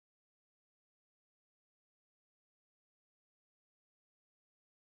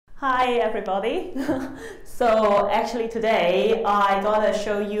Hi everybody. So actually today I gotta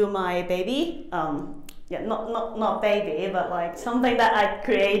show you my baby. Yeah, not baby, but like something that I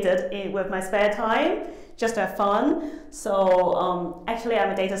created with my spare time, just to have fun. So actually I'm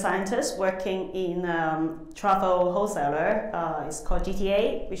a data scientist working in travel wholesaler. It's called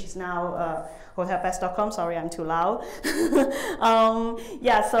GTA, which is now hotelbest.com. Sorry, I'm too loud.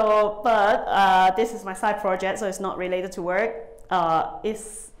 Yeah, so but this is my side project, so it's not related to work.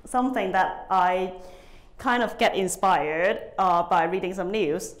 It's something that I kind of get inspired by reading some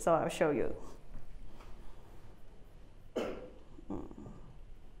news, so I'll show you.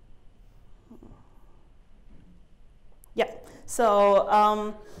 Yeah,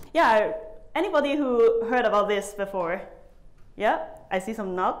 so yeah, anybody who heard about this before? Yeah, I see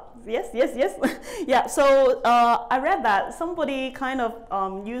some nods. Yes, yes, yes. Yeah, so I read that somebody kind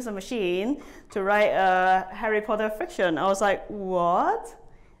of used a machine to write a Harry Potter fiction. I was like, what?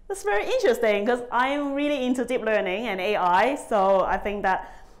 That's very interesting because I'm really into deep learning and AI, so I think that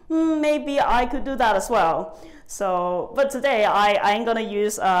maybe I could do that as well. So, but today I ain't gonna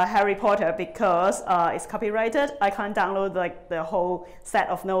use Harry Potter because it's copyrighted. I can't download like the whole set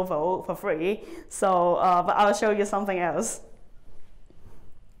of novel for free. So, but I'll show you something else.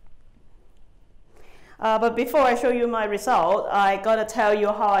 But before I show you my result, I gotta tell you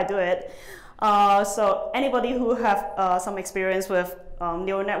how I do it. So anybody who have some experience with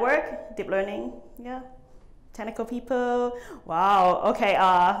neural network, deep learning, yeah, technical people, wow, okay,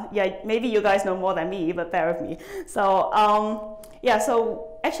 yeah, maybe you guys know more than me, but bear with me. So yeah,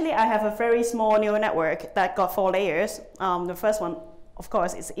 so actually I have a very small neural network that got 4 layers. The first one, of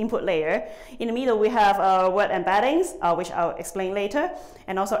course, is input layer. In the middle, we have word embeddings, which I'll explain later,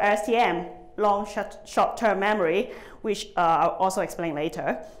 and also LSTM, long short-term memory, which I'll also explain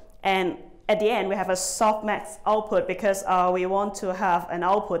later. And at the end, we have a Softmax output because we want to have an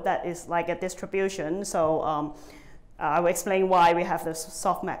output that is like a distribution. So I will explain why we have the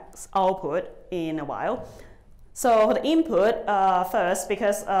Softmax output in a while. So for the input, first,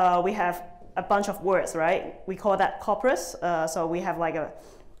 because we have a bunch of words, right? We call that corpus. So we have like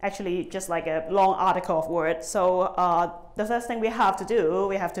actually just like a long article of words. So the first thing we have to do,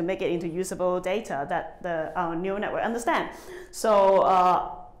 we have to make it into usable data that the neural network understand.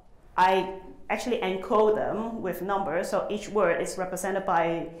 So I actually encode them with numbers, so each word is represented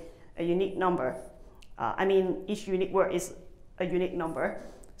by a unique number. I mean, each unique word is a unique number.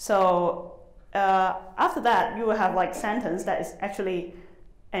 So after that, you will have like sentence that is actually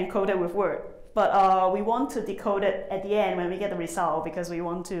encoded with word. But we want to decode it at the end when we get the result because we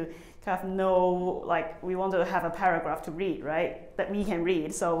want to kind of know, like, we want to have a paragraph to read, right? That we can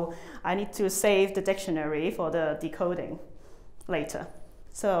read. So I need to save the dictionary for the decoding later.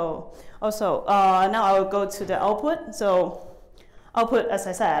 So also, now I will go to the output. So output, as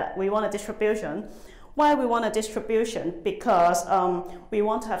I said, we want a distribution. Why we want a distribution? Because we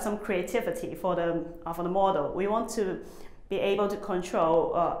want to have some creativity for the model. We want to be able to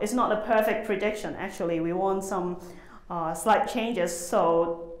control, it's not a perfect prediction actually. We want some slight changes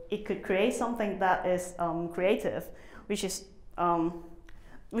so it could create something that is creative, which is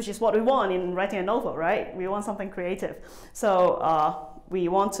what we want in writing a novel, right? We want something creative. So we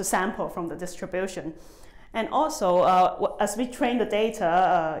want to sample from the distribution. And also, as we train the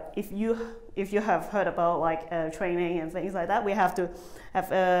data, if you have heard about like training and things like that, we have to have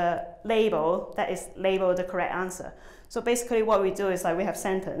a label that is labeled the correct answer. So basically what we do is like we have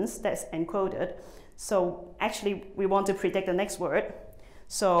sentence that's encoded. So actually we want to predict the next word.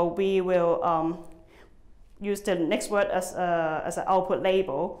 So we will use the next word as an output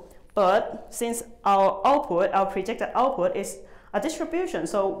label. But since our predicted output is a distribution,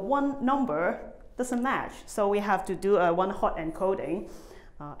 so one number doesn't match. So we have to do a one-hot encoding.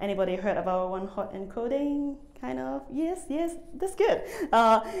 Anybody heard about one-hot encoding? Kind of, yes, yes, that's good.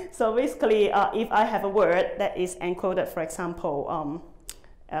 So basically, if I have a word that is encoded, for example,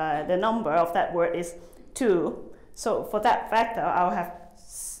 the number of that word is 2. So for that vector, I'll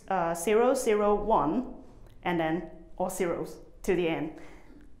have 0, 0, 1, and then all zeros to the end.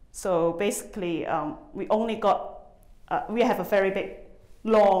 So basically, we only got, we have a very big,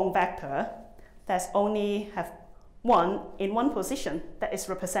 long vector that's only have 1 in one position that is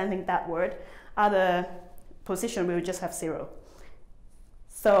representing that word. Other position we will just have 0.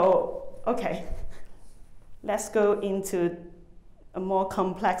 So, okay, let's go into a more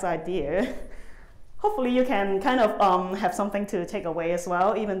complex idea. Hopefully you can kind of have something to take away as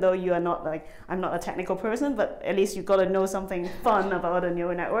well, even though you are not like, I'm not a technical person, but at least you got to know something fun about a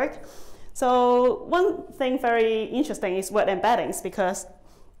neural network. So one thing very interesting is word embeddings because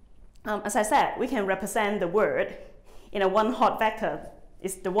as I said, we can represent the word in a one-hot vector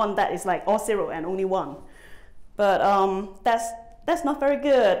is the one that is like all 0 and only 1. But that's not very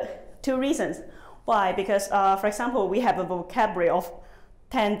good. 2 reasons. Why? Because, for example, we have a vocabulary of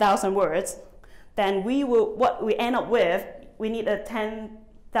 10,000 words. Then what we end up with, we need a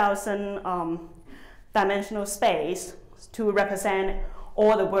 10,000 dimensional space to represent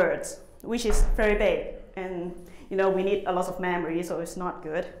all the words, which is very big. And we need a lot of memory, so it's not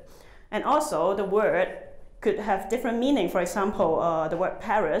good. And also, the word could have different meaning. For example, the word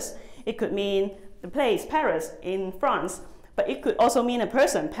Paris, it could mean the place, Paris, in France. But it could also mean a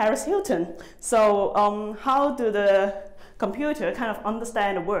person, Paris Hilton. So how do the computer kind of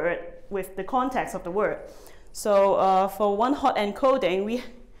understand the word with the context of the word? So for one hot encoding,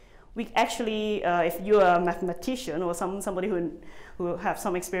 we actually, if you're a mathematician or somebody who have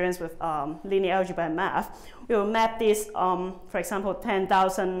some experience with linear algebra and math, we will map this, for example,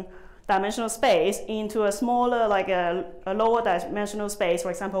 10,000 dimensional space into a smaller, like a lower dimensional space, for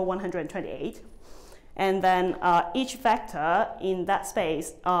example, 128. And then each vector in that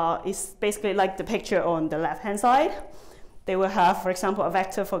space is basically like the picture on the left-hand side. They will have, for example, a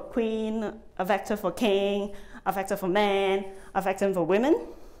vector for queen, a vector for king, a vector for man, a vector for women.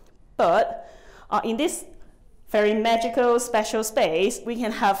 But in this very magical special space, we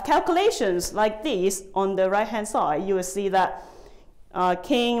can have calculations like these on the right-hand side. You will see that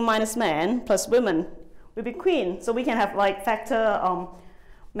king minus man plus women will be queen. So we can have like vector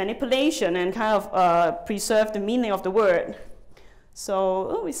manipulation and kind of preserve the meaning of the word.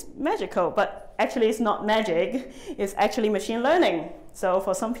 So it's magical, but actually it's not magic. It's actually machine learning. So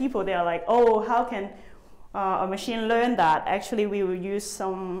for some people, they are like, oh, how can a machine learn that? Actually, we will use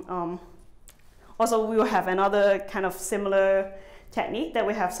some, also we will have another kind of similar technique that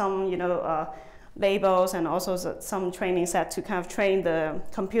we have some, labels and also some training set to kind of train the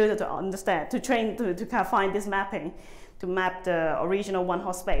computer to understand, to kind of find this mapping, to map the original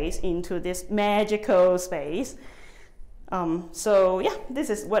one-hot space into this magical space. So yeah, this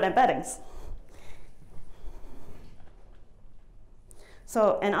is word embeddings.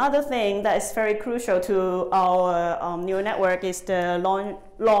 So another thing that is very crucial to our neural network is the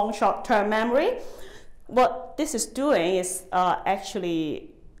long short-term memory. What this is doing is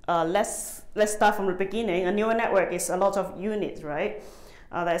actually, let's start from the beginning. A neural network is a lot of units, right?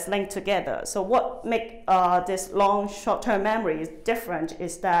 That is linked together. So what makes this long short-term memory different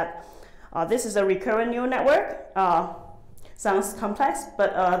is that this is a recurrent neural network. Sounds complex,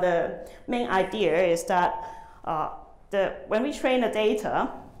 but the main idea is that when we train the data,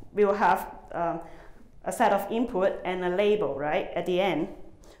 we will have a set of input and a label, right, at the end.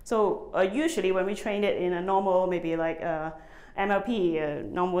 So usually when we train it in a normal, maybe like MLP,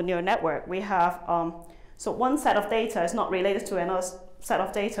 normal neural network, we have, so one set of data is not related to another set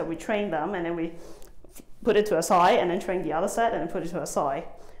of data. We train them and then we put it to a side and then train the other set and then put it to a side.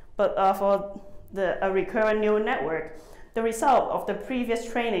 But for a recurrent neural network, the result of the previous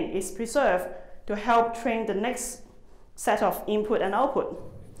training is preserved to help train the next set of input and output.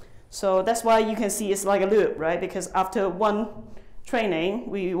 So that's why you can see it's like a loop, right? Because after one training,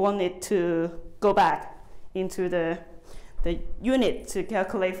 we want it to go back into the unit to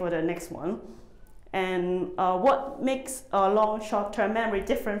calculate for the next one. And what makes a long short-term memory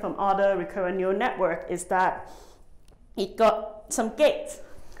different from other recurrent neural network is that it got some gates.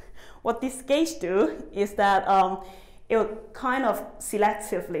 What these gates do is that it will kind of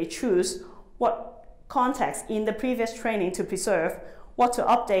selectively choose what context in the previous training to preserve, what to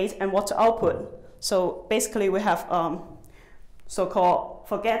update, and what to output. So basically we have so-called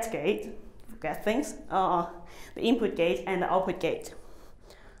forget gate, forget things, the input gate and the output gate.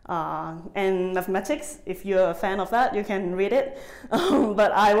 And mathematics, if you're a fan of that, you can read it.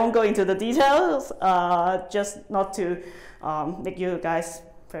 But I won't go into the details, just not to make you guys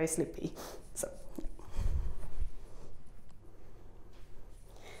very sleepy. So.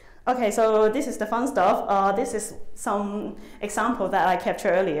 Okay, so this is the fun stuff. This is some example that I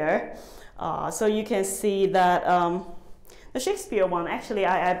captured earlier. So you can see that the Shakespeare one, actually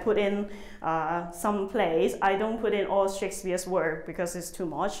I put in some plays. I don't put in all Shakespeare's work because it's too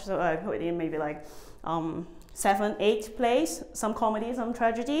much. So I put in maybe like 7, 8 plays, some comedy, some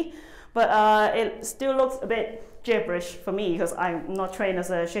tragedy. But it still looks a bit gibberish for me because I'm not trained as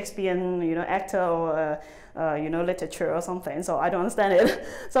a Shakespearean, actor or literature or something, so I don't understand it.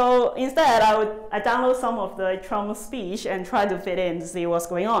 So instead, I download some of the Trump's speech and try to fit in to see what's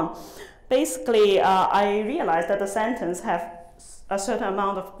going on. Basically, I realized that the sentence have a certain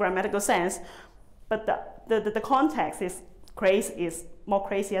amount of grammatical sense, but the context is more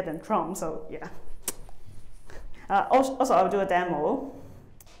crazier than Trump. So yeah. Also, I'll do a demo.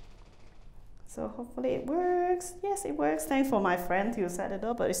 So hopefully it works. Yes, it works. Thanks for my friend who set it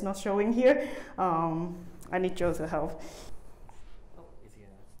up, but it's not showing here. I need Joe to help. Oh, is he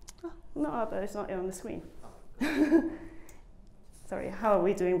No, but it's not on the screen. Oh. Sorry, how are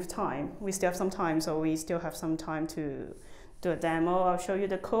we doing with time? We still have some time, so we still have some time to do a demo. I'll show you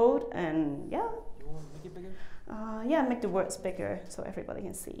the code, and yeah. You want to make it bigger? Yeah, make the words bigger so everybody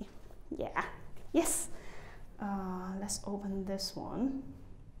can see. Yeah, yes. Let's open this one.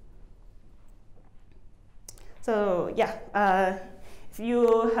 So yeah, if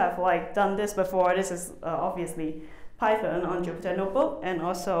you have like done this before, this is obviously Python on Jupyter Notebook, and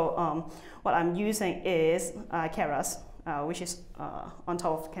also what I'm using is Keras, which is on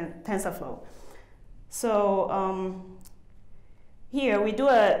top of Tensorflow. So here we do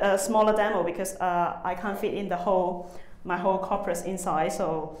a smaller demo because I can't fit in my whole corpus inside.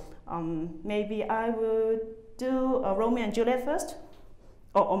 So maybe I would do Romeo and Juliet first.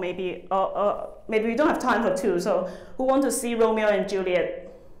 Or maybe we don't have time for two. So who want to see Romeo and Juliet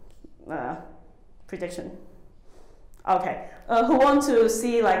prediction? Okay. Who want to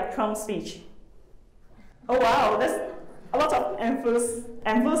see like Trump's speech? Oh wow, there's a lot of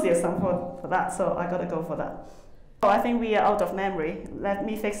enthusiasm for that. So I gotta go for that. Oh, I think we are out of memory. Let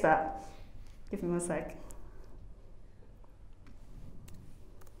me fix that. Give me 1 sec.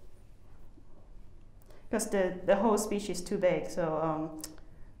 Because the whole speech is too big. So.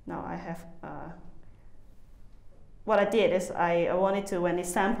 Now I have, what I did is I wanted to, when it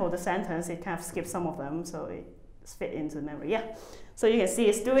sampled the sentence, it kind of skipped some of them, so it fit into memory. Yeah, so you can see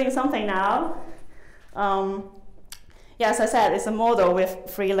it's doing something now. Yeah, as I said, it's a model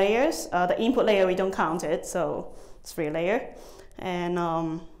with 3 layers. The input layer, we don't count it, so it's 3 layer. And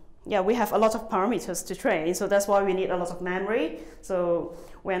yeah, we have a lot of parameters to train, so that's why we need a lot of memory. So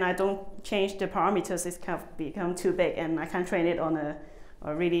when I don't change the parameters, it's kind of become too big, and I can't train it on a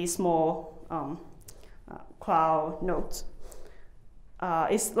really small cloud nodes.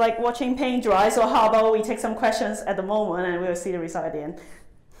 It's like watching paint dry, so how about we take some questions at the moment and we'll see the result at the end.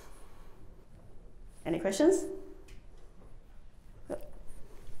 Any questions?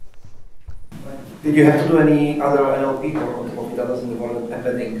 Did you have to do any other NLP on top of it that doesn't involve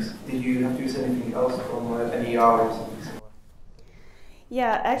embeddings? Did you have to use anything else from an ER or something?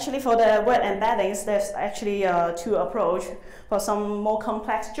 Yeah, actually for the word embeddings, there's actually 2 approaches. For some more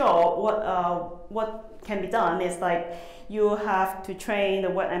complex job, what can be done is like you have to train the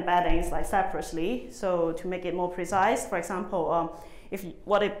word embeddings like separately, so to make it more precise. For example,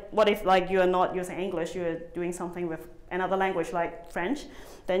 what if like you are not using English, you are doing something with another language like French,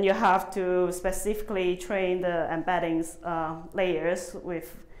 then you have to specifically train the embeddings layers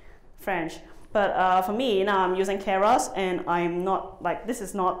with French. But for me, now I'm using Keras, and I'm not, like, this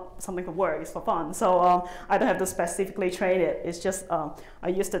is not something for work, it's for fun. So I don't have to specifically train it. It's just, I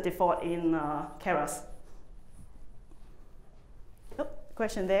use the default in Keras. Oh,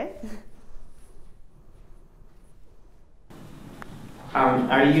 question there?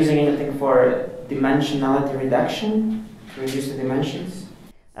 Are you using anything for dimensionality reduction to reduce the dimensions?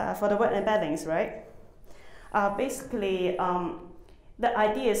 For the word embeddings, right? Basically, the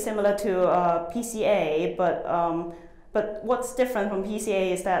idea is similar to PCA, but what's different from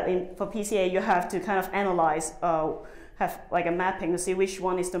PCA is that for PCA you have to kind of analyze, have like a mapping to see which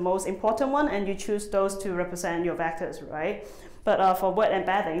one is the most important one, and you choose those to represent your vectors, right? But for word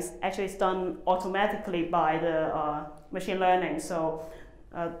embeddings, actually it's done automatically by the machine learning. So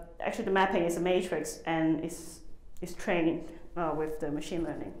actually the mapping is a matrix and is trained with the machine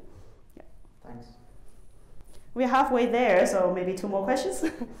learning. Yeah. Thanks. We're halfway there, so maybe 2 more questions.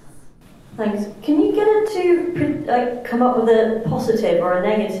 Thanks. Can you get it to come up with a positive or a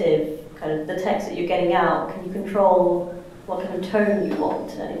negative, kind of the text that you're getting out? Can you control what kind of tone you want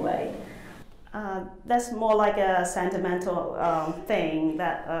in any way? That's more like a sentimental thing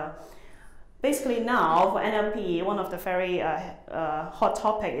that basically now for NLP, one of the very hot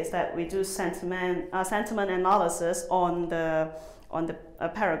topic is that we do sentiment analysis on the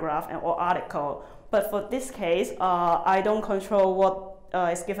paragraph or article. But for this case, I don't control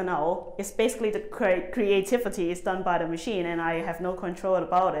what is given out. It's basically the creativity is done by the machine, and I have no control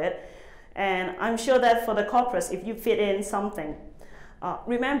about it. And I'm sure that for the corpus, if you fit in something,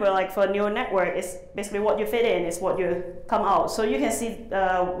 remember, like for neural network, it's basically what you fit in is what you come out. So you can see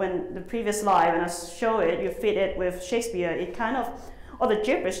when the previous slide, when I show it, you fit it with Shakespeare, it kind of, all the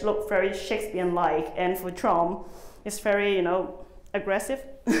gibberish look very Shakespearean-like, and for Trump, it's very, aggressive.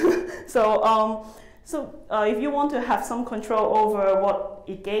 So if you want to have some control over what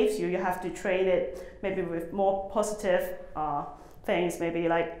it gives you, you have to train it maybe with more positive things, maybe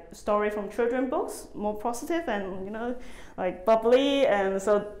like story from children books, more positive and like bubbly, and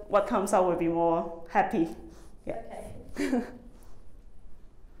so what comes out will be more happy. Yeah. Okay.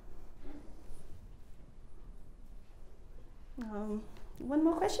 One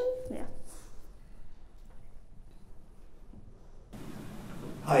more question? Yeah.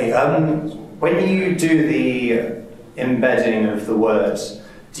 Hi. When you do the embedding of the words,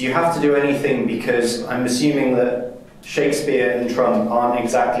 do you have to do anything, because I'm assuming that Shakespeare and Trump aren't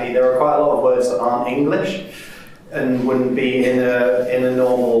exactly, there are quite a lot of words that aren't English and wouldn't be in a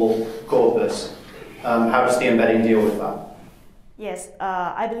normal corpus. How does the embedding deal with that? Yes,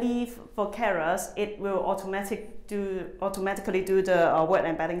 I believe for Keras, it will automatically do the word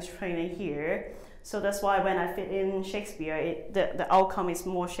embedding training here. So that's why when I fit in Shakespeare, the outcome is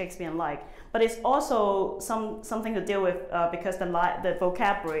more Shakespearean-like. But it's also something to deal with because the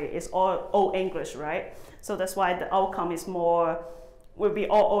vocabulary is all Old English, right? So that's why the outcome is will be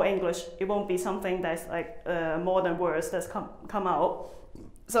all Old English. It won't be something that's like modern words that's come out.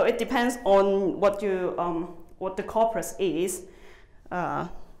 So it depends on what the corpus is.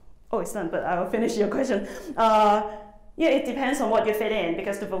 It's done, but I will finish your question. Yeah, it depends on what you fit in,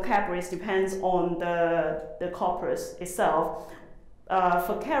 because the vocabulary depends on the corpus itself.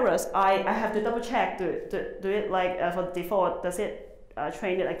 For Keras, I have to double check, do it like for default, does it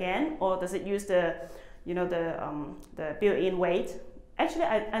train it again, or does it use the built-in weight? Actually,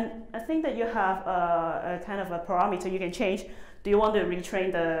 I think that you have a kind of a parameter you can change. Do you want to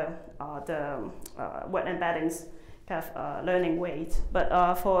retrain the word embeddings kind of learning weight?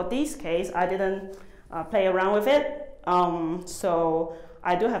 But for this case, I didn't play around with it. So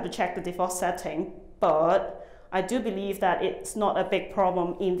I do have to check the default setting, but I do believe that it's not a big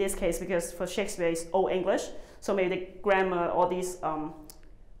problem in this case, because for Shakespeare it's Old English, so maybe the grammar, all these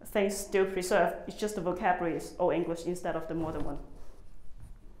things still preserved. It's just the vocabulary is Old English instead of the modern one.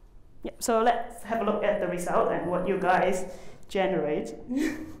 Yeah, so let's have a look at the result and what you guys generate.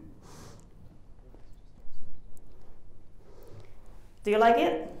 Do you like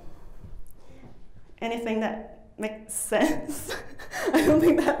it? Anything that makes sense? I don't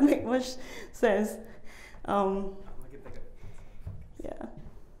think that makes much sense. Yeah.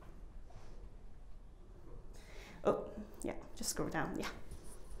 Oh, yeah, just scroll down, yeah.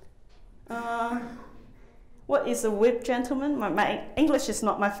 What is a whip, gentleman? My English is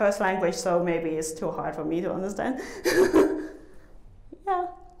not my first language, so maybe it's too hard for me to understand. Yeah,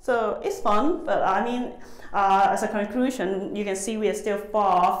 so it's fun, but I mean, as a conclusion, you can see we are still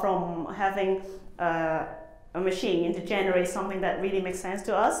far from having a machine to generate something that really makes sense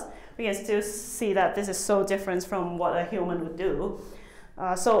to us. We can still see that this is so different from what a human would do.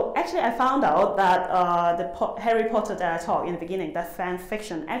 So actually I found out that the Harry Potter that I talked in the beginning, that fan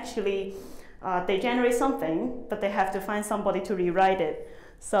fiction, actually they generate something, but they have to find somebody to rewrite it.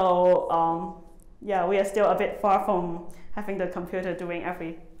 So yeah, we are still a bit far from having the computer doing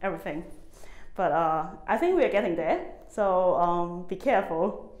everything. But I think we are getting there. So be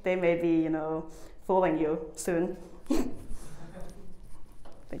careful. They may be, fooling you soon.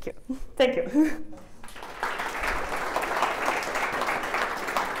 Thank you. Thank you.